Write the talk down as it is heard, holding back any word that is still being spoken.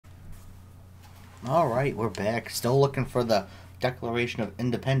Alright, we're back. Still looking for the Declaration of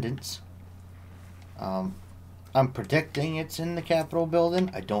Independence. Um, I'm predicting it's in the Capitol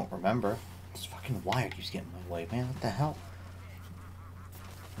building. I don't remember. This fucking wire keeps getting in my way, man. What the hell?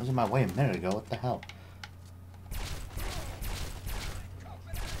 It was in my way a minute ago. What the hell?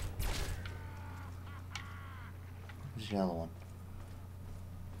 Where's the other one?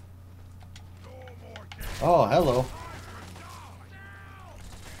 Oh, hello.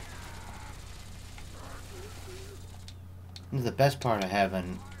 The best part of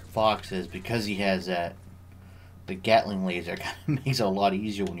having Fox is because he has the Gatling laser kind of makes it a lot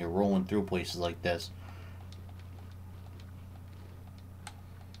easier when you're rolling through places like this.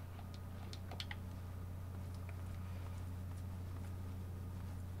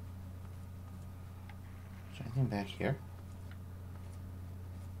 Is there anything back here?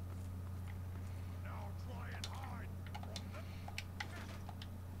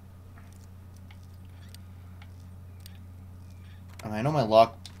 I know my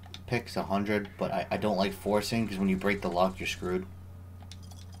lock pick's 100, but I don't like forcing because when you break the lock, you're screwed.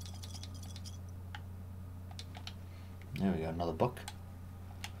 There we go, another book.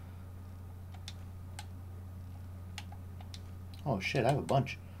 Oh shit, I have a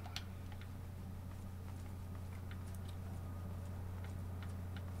bunch.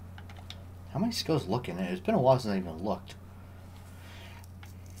 How many skills looking at? It's been a while since I even looked.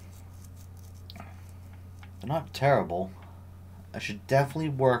 They're not terrible. I should definitely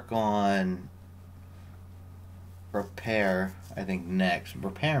work on repair, I think, next.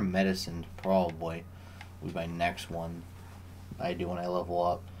 Repair and medicine probably will be my next one I do when I level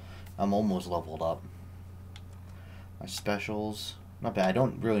up. I'm almost leveled up. My specials, not bad. I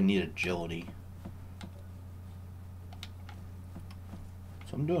don't really need agility.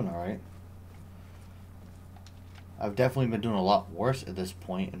 So I'm doing alright. I've definitely been doing a lot worse at this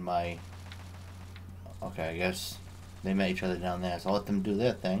point in my... Okay, I guess they met each other down there, so I'll let them do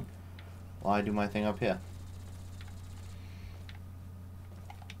their thing while I do my thing up here.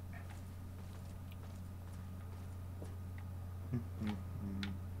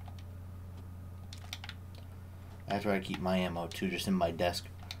 That's where I keep my ammo too, just in my desk.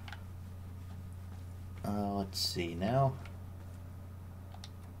 Let's see now.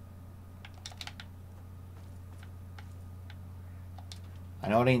 I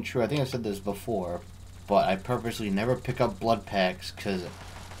know it ain't true. I think I said this before, but I purposely never pick up blood packs because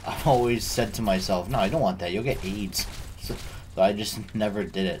I've always said to myself, no, I don't want that. You'll get AIDS. So I just never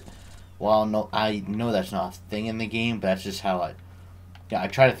did it. Well, no, I know that's not a thing in the game, but that's just how I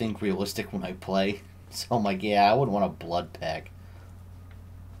try to think realistic when I play. So I'm like, yeah, I wouldn't want a blood pack.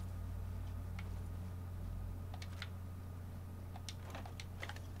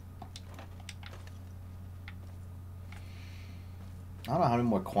 I don't know how many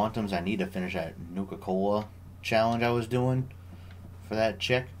more quantums I need to finish that Nuka-Cola challenge I was doing for that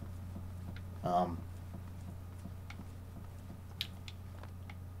chick.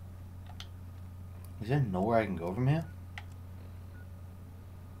 Is there nowhere I can go from here?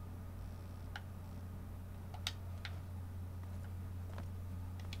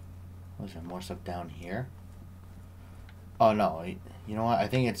 Was there more stuff down here? Oh no, you know what? I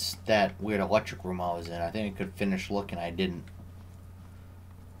think it's that weird electric room I was in. I think I could finish looking. I didn't.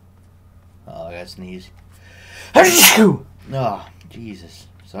 Oh, I got to sneeze. Oh, Jesus.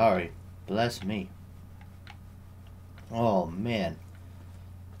 Sorry. Bless me. Oh, man.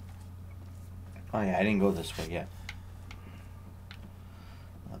 Oh, yeah, I didn't go this way yet.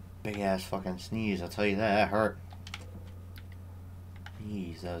 A big-ass fucking sneeze, I'll tell you that. That hurt.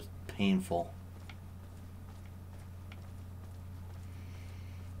 Jeez, that was painful.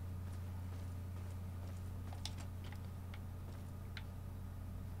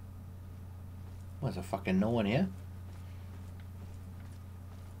 Was there fucking no one here?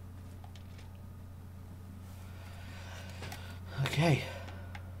 Okay.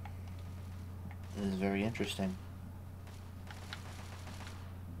 This is very interesting.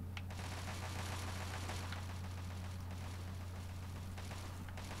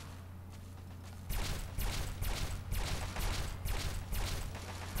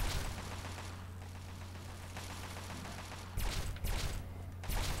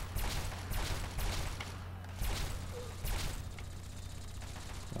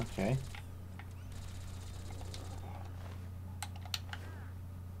 Okay.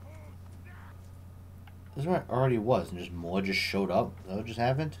 This is where I already was, and just more just showed up. Is that what just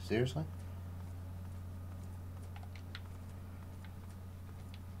happened? Seriously?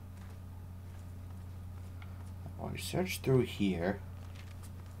 Well, we searched through here.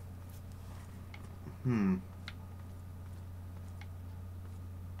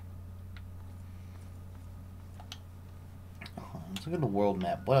 Let's look at the world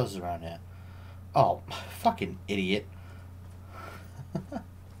map. What else is around here? Oh, fucking idiot.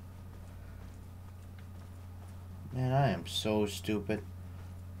 Man, I am so stupid.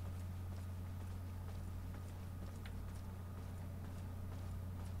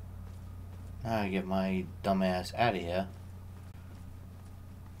 Now I get my dumbass out of here.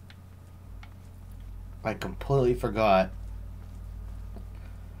 I completely forgot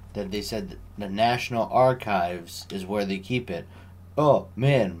that they said the National Archives is where they keep it. Oh,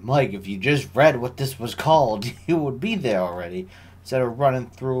 man, Mike, if you just read what this was called, you would be there already. Instead of running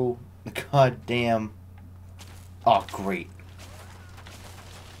through the goddamn... Oh, great.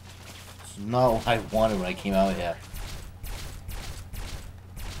 It's not what I wanted when I came out here.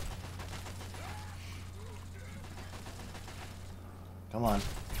 Come on.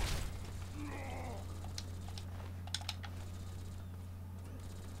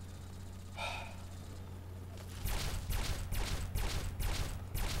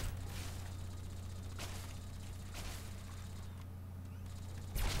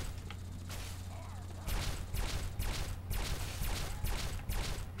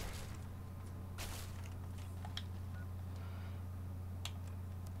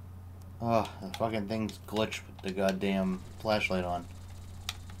 Oh, the fucking thing's glitched with the goddamn flashlight on.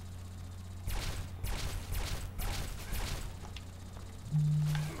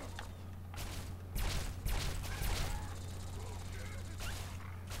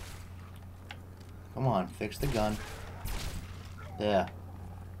 Come on, fix the gun. There.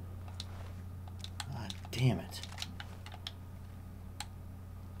 Ah, damn it.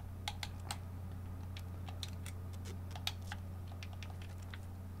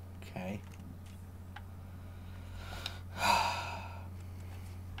 Okay.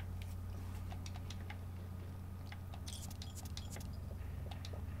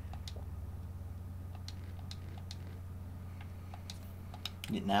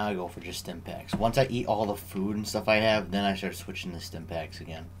 Now I go for just stim packs. Once I eat all the food and stuff I have, then I start switching to stim packs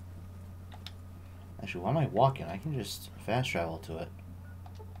again. Actually, why am I walking? I can just fast travel to it.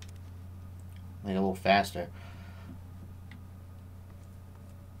 Make it a little faster.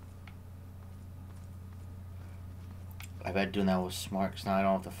 I bet doing that was smart, because now I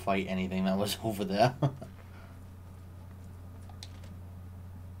don't have to fight anything that was over there.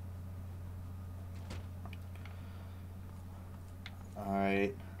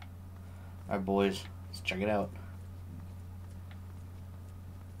 Alright. Alright, boys. Let's check it out.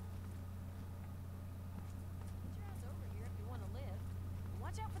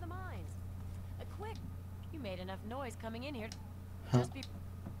 Watch out for the mines. Quick! You made enough noise coming in here. Huh. Just be...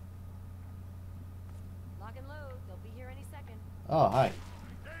 Lock and load. They'll be here any second. Oh, hi.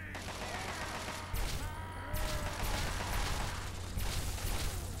 Hang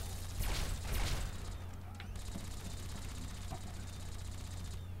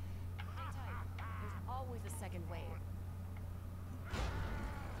tight. There's always a second wave.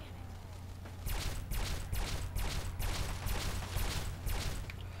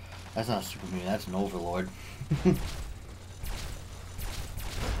 That's not a super mutant, that's an overlord.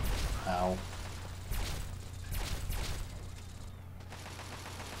 Ow.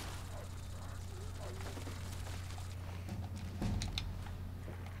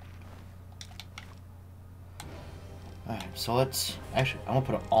 Alright, so let's... Actually, I'm gonna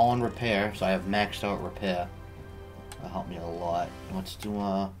put it all in repair, so I have maxed out repair. That'll help me a lot. Let's do,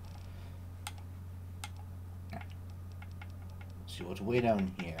 let's see what's way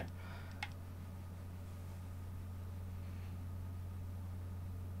down here.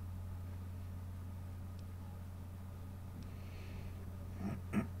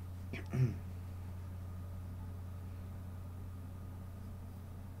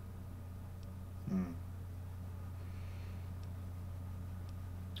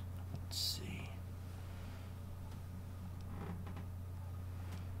 Let's see.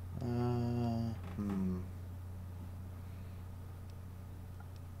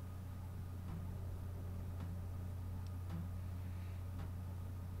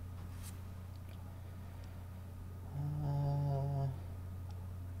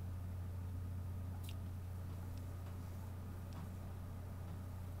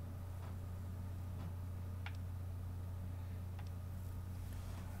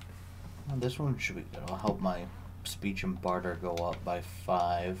 This one should be good. I'll help my speech and barter go up by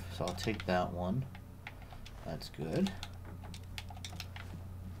 5, so I'll take that one. That's good.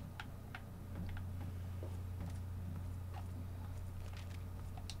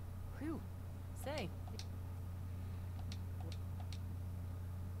 Whew. Say.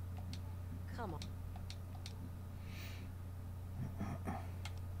 Come on.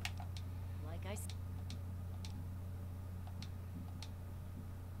 Like I said.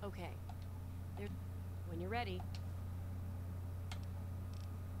 Okay. There. When you're ready.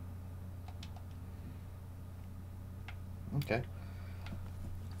 Okay.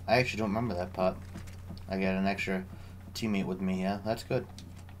 I actually don't remember that part. I got an extra teammate with me, yeah? That's good.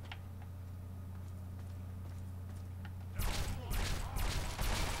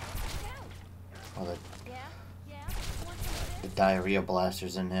 Oh, Yeah? Yeah? Want some of the this? diarrhea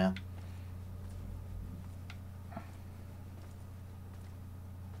blaster's in here.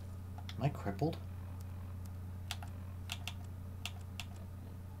 Am I crippled?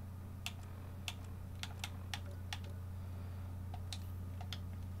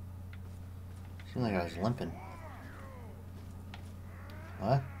 Seemed like I was limping.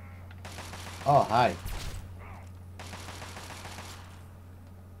 What? Oh, hi.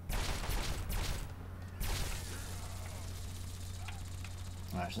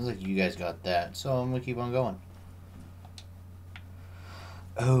 Alright, sounds like you guys got that, so I'm gonna keep on going.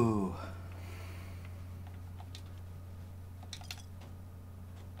 Oh.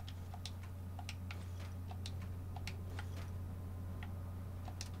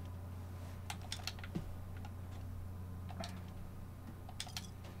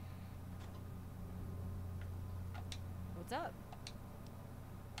 What's up?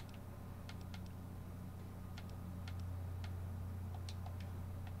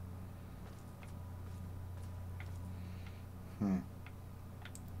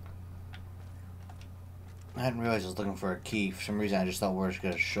 I didn't realize I was looking for a key. For some reason, I just thought we were just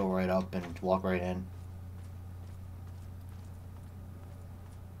gonna show right up and walk right in.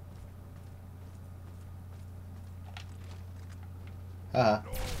 Haha.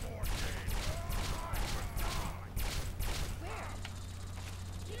 Where?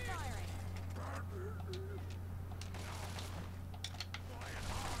 Keep firing.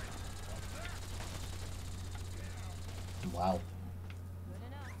 Wow. Good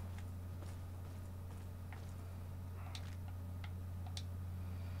enough.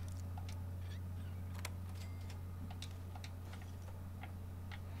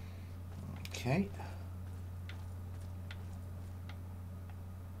 Okay.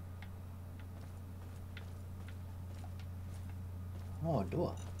 Oh, a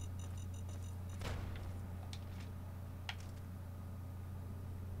door.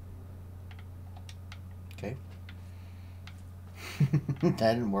 Okay. That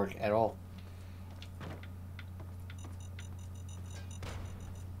didn't work at all.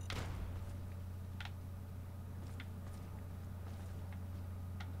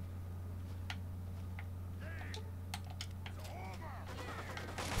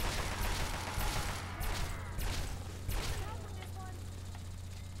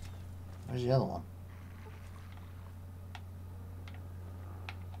 Where's the other one?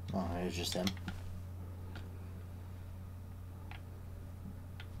 Oh, it was just him.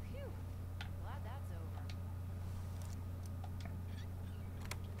 Phew. Glad that's over.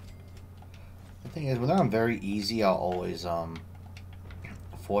 The thing is, when they're on very easy, I'll always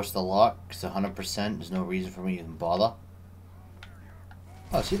force the lock, because 100% there's no reason for me to even bother.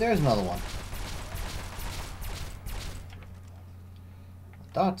 Oh, see, there's another one.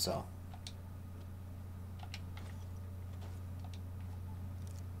 I thought so.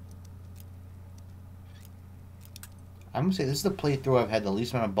 I'm gonna say this is the playthrough I've had the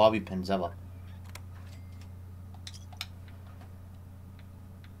least amount of bobby pins ever.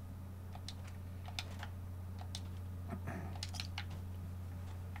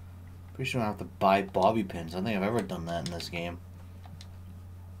 Pretty sure I have to buy bobby pins. I don't think I've ever done that in this game.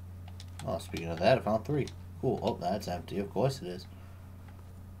 Oh, speaking of that, I found 3. Cool. Oh, that's empty. Of course it is.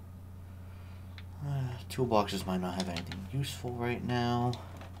 Toolboxes might not have anything useful right now.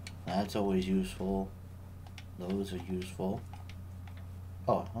 That's always useful. Those are useful.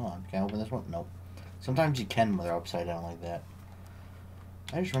 Oh, hold on. Can I open this one? Nope. Sometimes you can when they're upside down like that.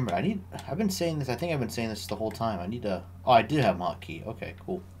 I just remember, I've been saying this, I think I've been saying this the whole time. I need to, oh, I did have a hotkey. Okay,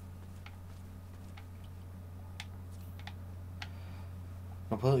 cool.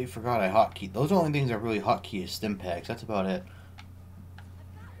 Completely forgot I hotkeyed. Those are the only things I really hotkey is stim packs. That's about it.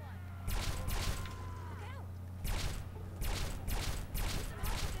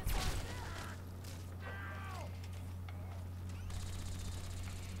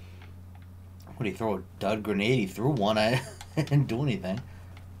 What, he throw a dud grenade? He threw one. I didn't do anything.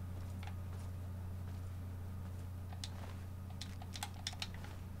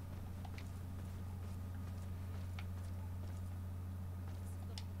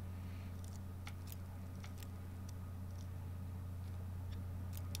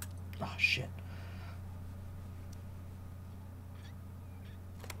 Oh, shit.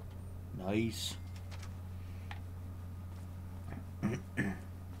 Nice.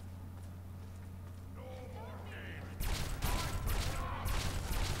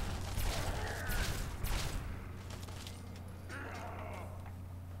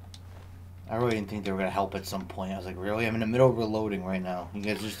 I really didn't think they were gonna help at some point. I was like, really? I'm in the middle of reloading right now. You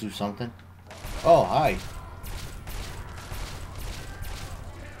guys just do something? Oh, hi.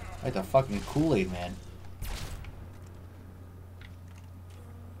 Like the fucking Kool-Aid man.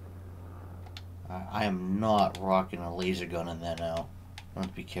 I am not rocking a laser gun in that now. I have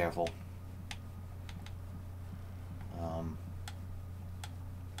to be careful. I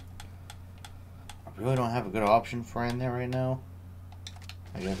really don't have a good option for in there right now.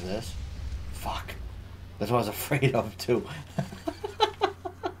 I guess this. Fuck. That's what I was afraid of too.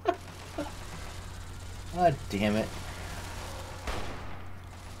 God damn it.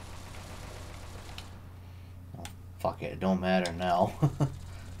 Oh, fuck it. It don't matter now.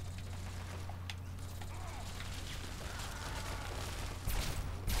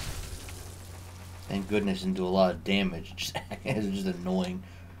 Thank goodness it didn't do a lot of damage. It's just annoying.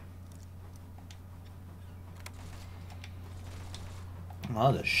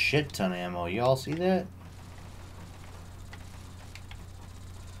 Oh, there's a shit ton of ammo. Y'all see that?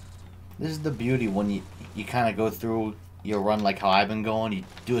 This is the beauty when you kind of go through your run like how I've been going. You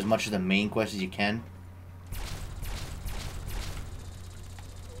do as much of the main quest as you can.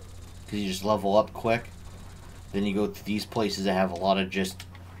 Because you just level up quick. Then you go to these places that have a lot of just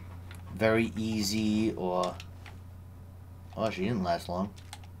very easy or... Oh, she didn't last long.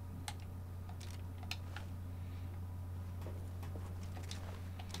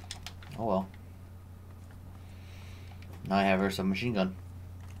 Oh well. Now I have her submachine gun.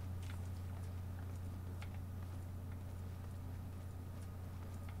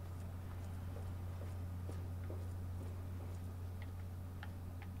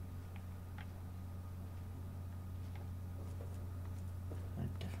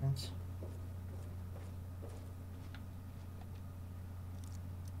 What difference?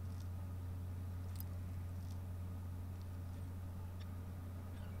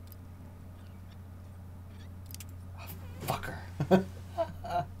 Fucker.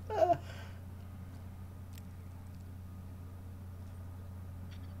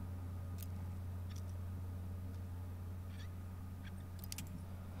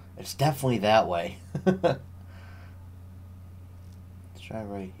 It's definitely that way. Let's try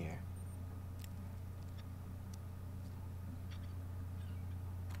right here.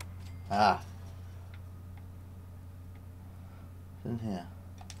 Ah. What's in here?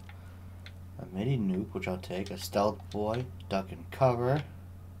 A mini nuke, which I'll take. A stealth boy. Duck and cover.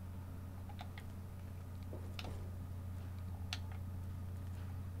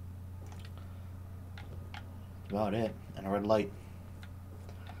 That's about it. And a red light.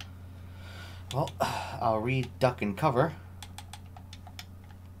 Well, I'll read duck and cover.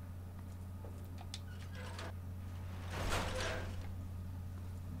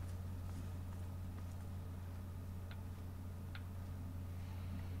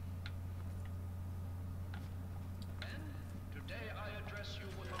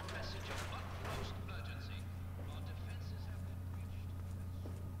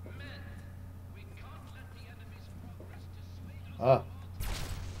 Oh.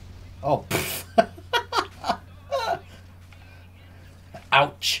 Oh.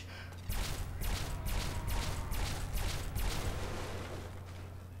 Ouch.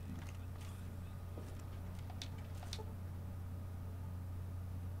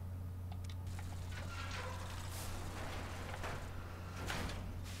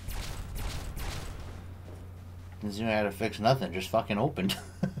 Didn't seem I had to fix nothing, just fucking opened.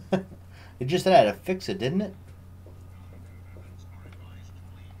 It just said I had to fix it, didn't it?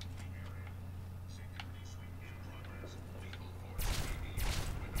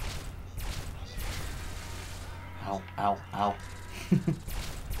 Ow, ow, ow.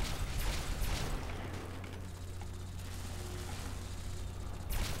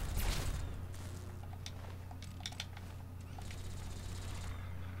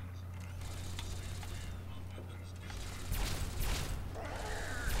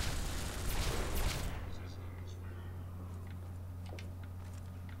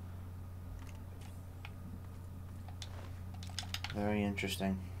 Very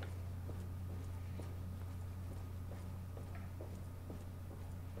interesting.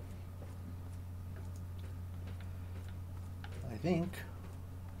 I think.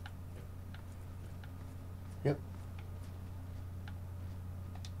 Yep.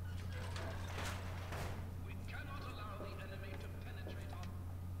 We cannot allow the enemy to penetrate our...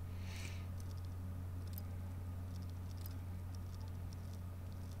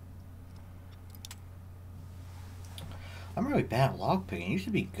 I'm really bad at lockpicking. I used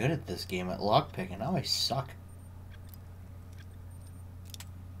to be good at this game at lockpicking. Now I suck.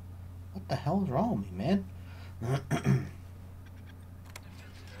 What the hell is wrong with me, man?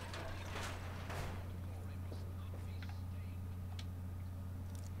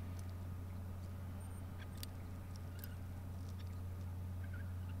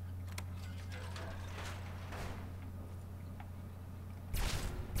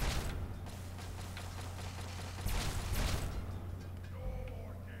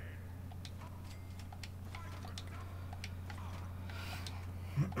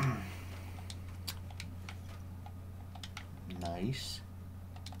 Nice.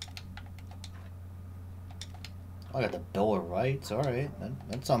 Oh, I got the Bill of Rights. Alright,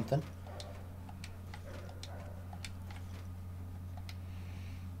 that's something.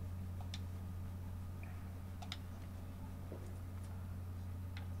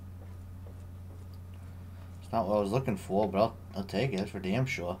 It's not what I was looking for, but I'll take it. That's for damn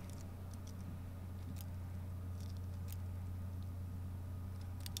sure.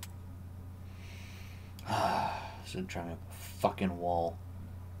 Should try me up a fucking wall.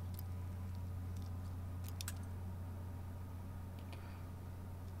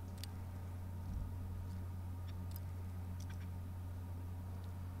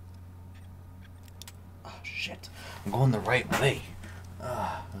 Oh shit! I'm going the right way.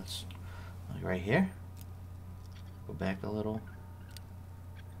 That's like right here. Go back a little.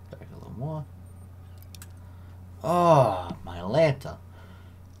 Back a little more. Oh, my Lanta.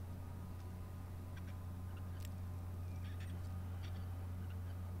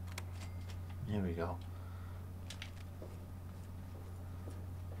 Here we go.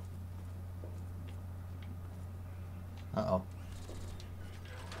 Uh-oh.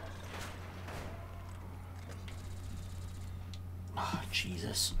 Oh,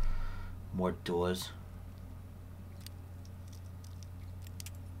 Jesus. More doors.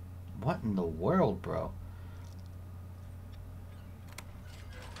 What in the world, bro?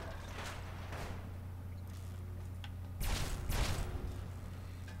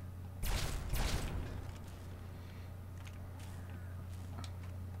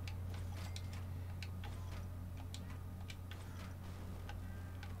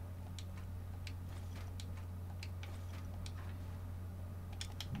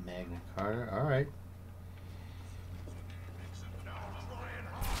 Magna Carta, alright.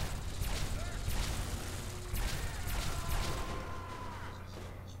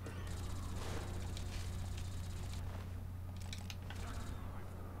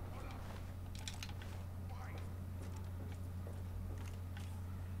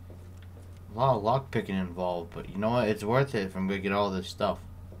 A lot of lockpicking involved, but you know what? It's worth it if I'm gonna get all this stuff.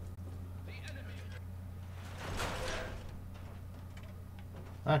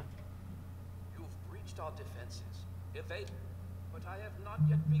 Huh? You've breached our defenses, evaded, but I have not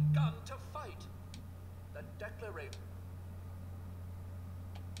yet begun to fight. The declaration.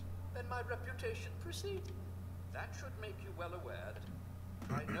 Then my reputation proceeds. That should make you well aware that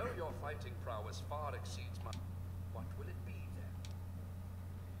I know your fighting prowess far exceeds my. What will it be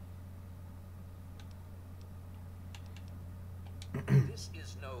then? This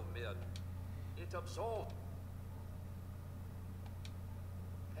is no mere. It absolves.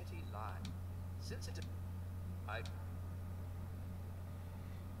 Petty lie. Since it. I.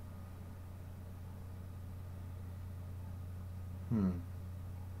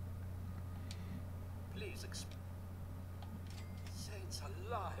 Please explain. Saints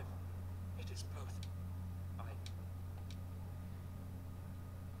alive. It is both.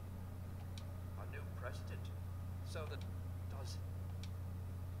 A new president. So that does.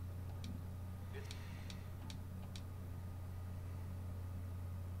 It.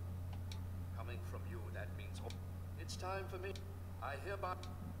 Coming from you, that means. It's time for me. I hereby.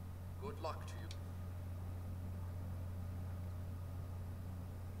 Good luck to you.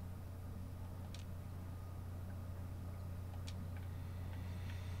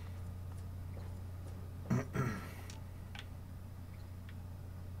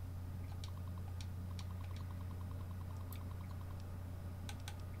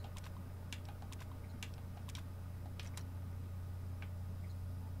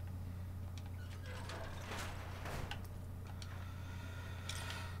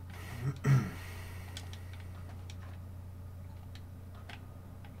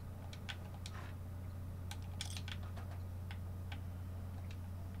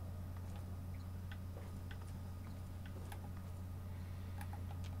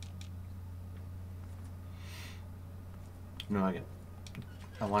 No,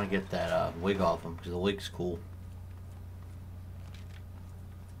 I want to get that wig off him because the wig's cool.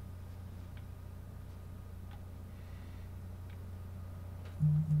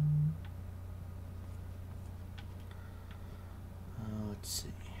 Let's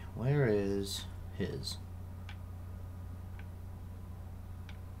see. Where is his?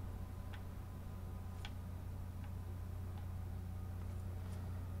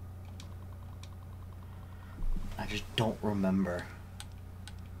 I just don't remember.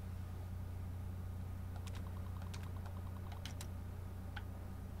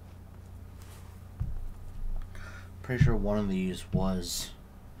 Pretty sure one of these was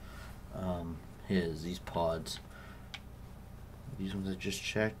these pods. These ones I just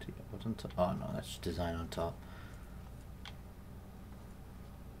checked. What's on top? Oh no, that's design on top.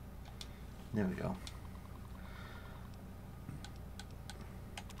 There we go.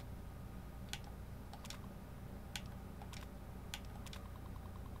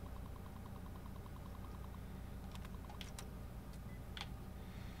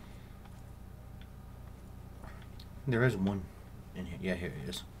 There is one in here. Yeah, here it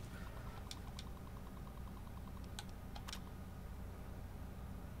is.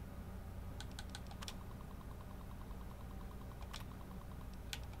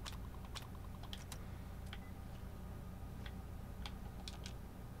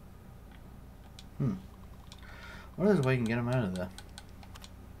 What is the way I can get him out of there?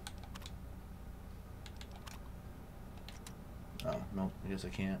 Oh, no, I guess I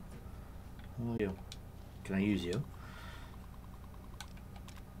can't. Who are you? Can I use you?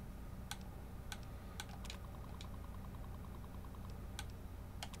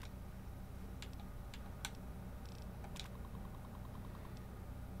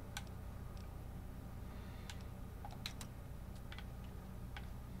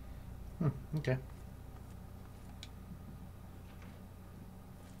 Okay.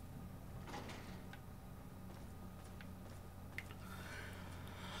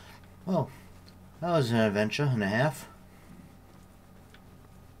 Well, that was an adventure and a half.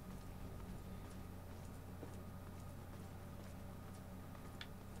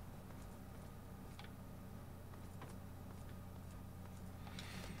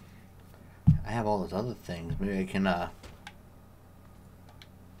 I have all those other things. Maybe I can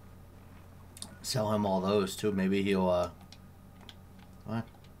sell him all those too. Maybe he'll what?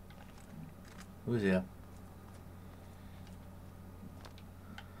 Who's here?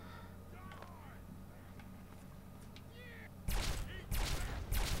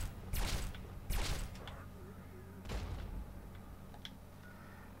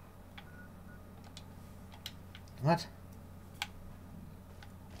 What?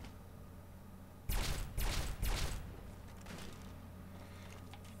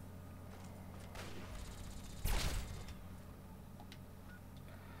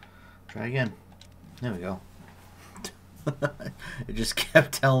 Try again. There we go. It just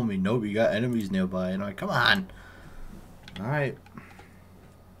kept telling me, nope, you got enemies nearby. And I'm like, come on. Alright.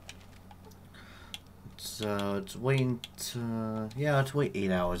 It's waiting to... Yeah, let's wait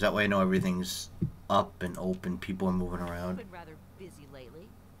 8 hours. That way I know everything's up and open. People are moving around. You've been rather busy lately,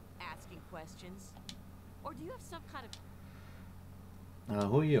 asking questions. Or do you have some kind of...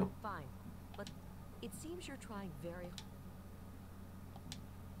 Who are you? Fine, but it seems you're trying very...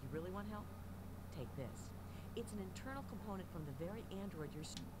 You really want help? Take this. It's an internal component from the very android you're...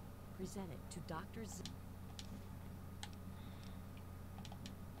 Present it to Dr. Z...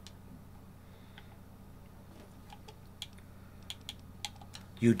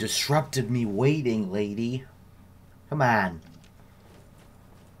 You disrupted me waiting, lady. Come on.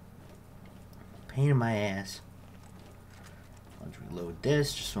 Pain in my ass. Let's reload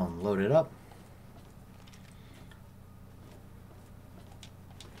this just so I'm loaded up.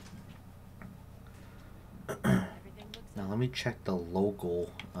 Now let me check the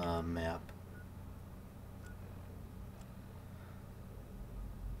local map.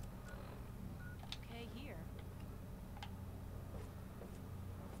 Okay, here.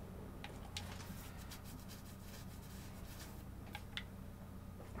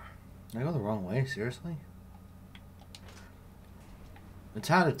 Did I go the wrong way? Seriously? It's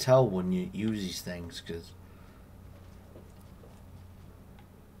hard to tell when you use these things, because...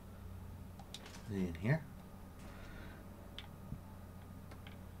 Is he in here?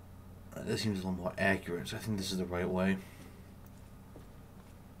 This seems a little more accurate, so I think this is the right way.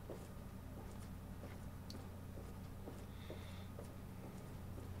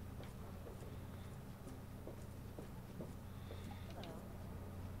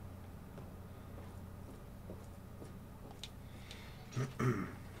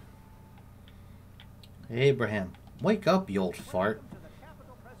 Abraham, wake up, you old fart. Welcome to the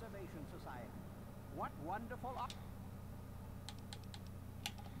Capital Preservation Society. What wonderful...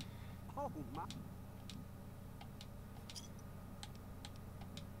 Oh, my...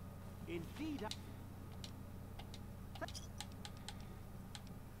 Indeed,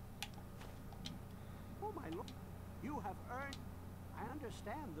 Oh, my lord. You have earned... I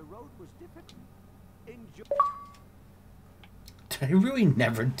understand the road was difficult. Enjoy... Did I really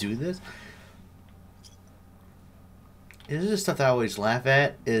never do this? This is the stuff that I always laugh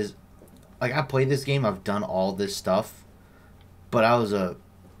at, is, like, I played this game, I've done all this stuff, but I was on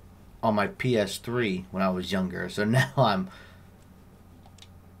my PS3 when I was younger, so now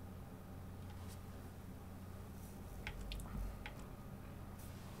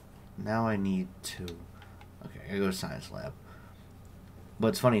now I need to, okay, I gotta go to science lab. But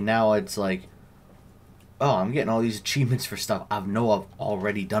it's funny, now it's like, oh, I'm getting all these achievements for stuff I've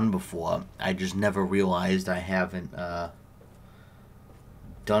already done before. I just never realized I haven't done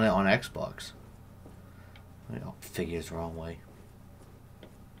it on Xbox. Oh, figures the wrong way.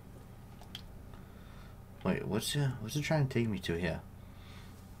 Wait, what's it trying to take me to here?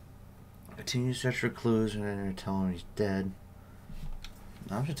 Continue to search for clues and then tell him he's dead.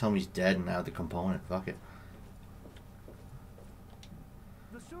 I'm just telling him he's dead and now the component. Fuck it.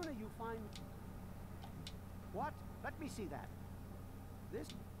 The sooner you find... What? Let me see that. This?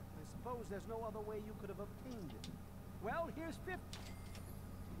 I suppose there's no other way you could have obtained it. Well, here's 50.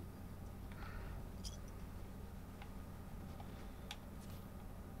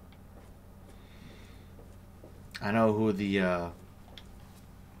 I know who the let's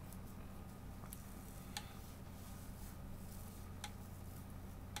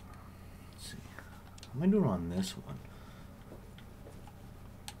see. How am I doing on this one?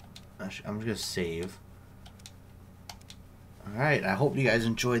 Actually, I'm just gonna save. Alright, I hope you guys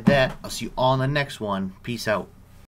enjoyed that. I'll see you all in the next one. Peace out.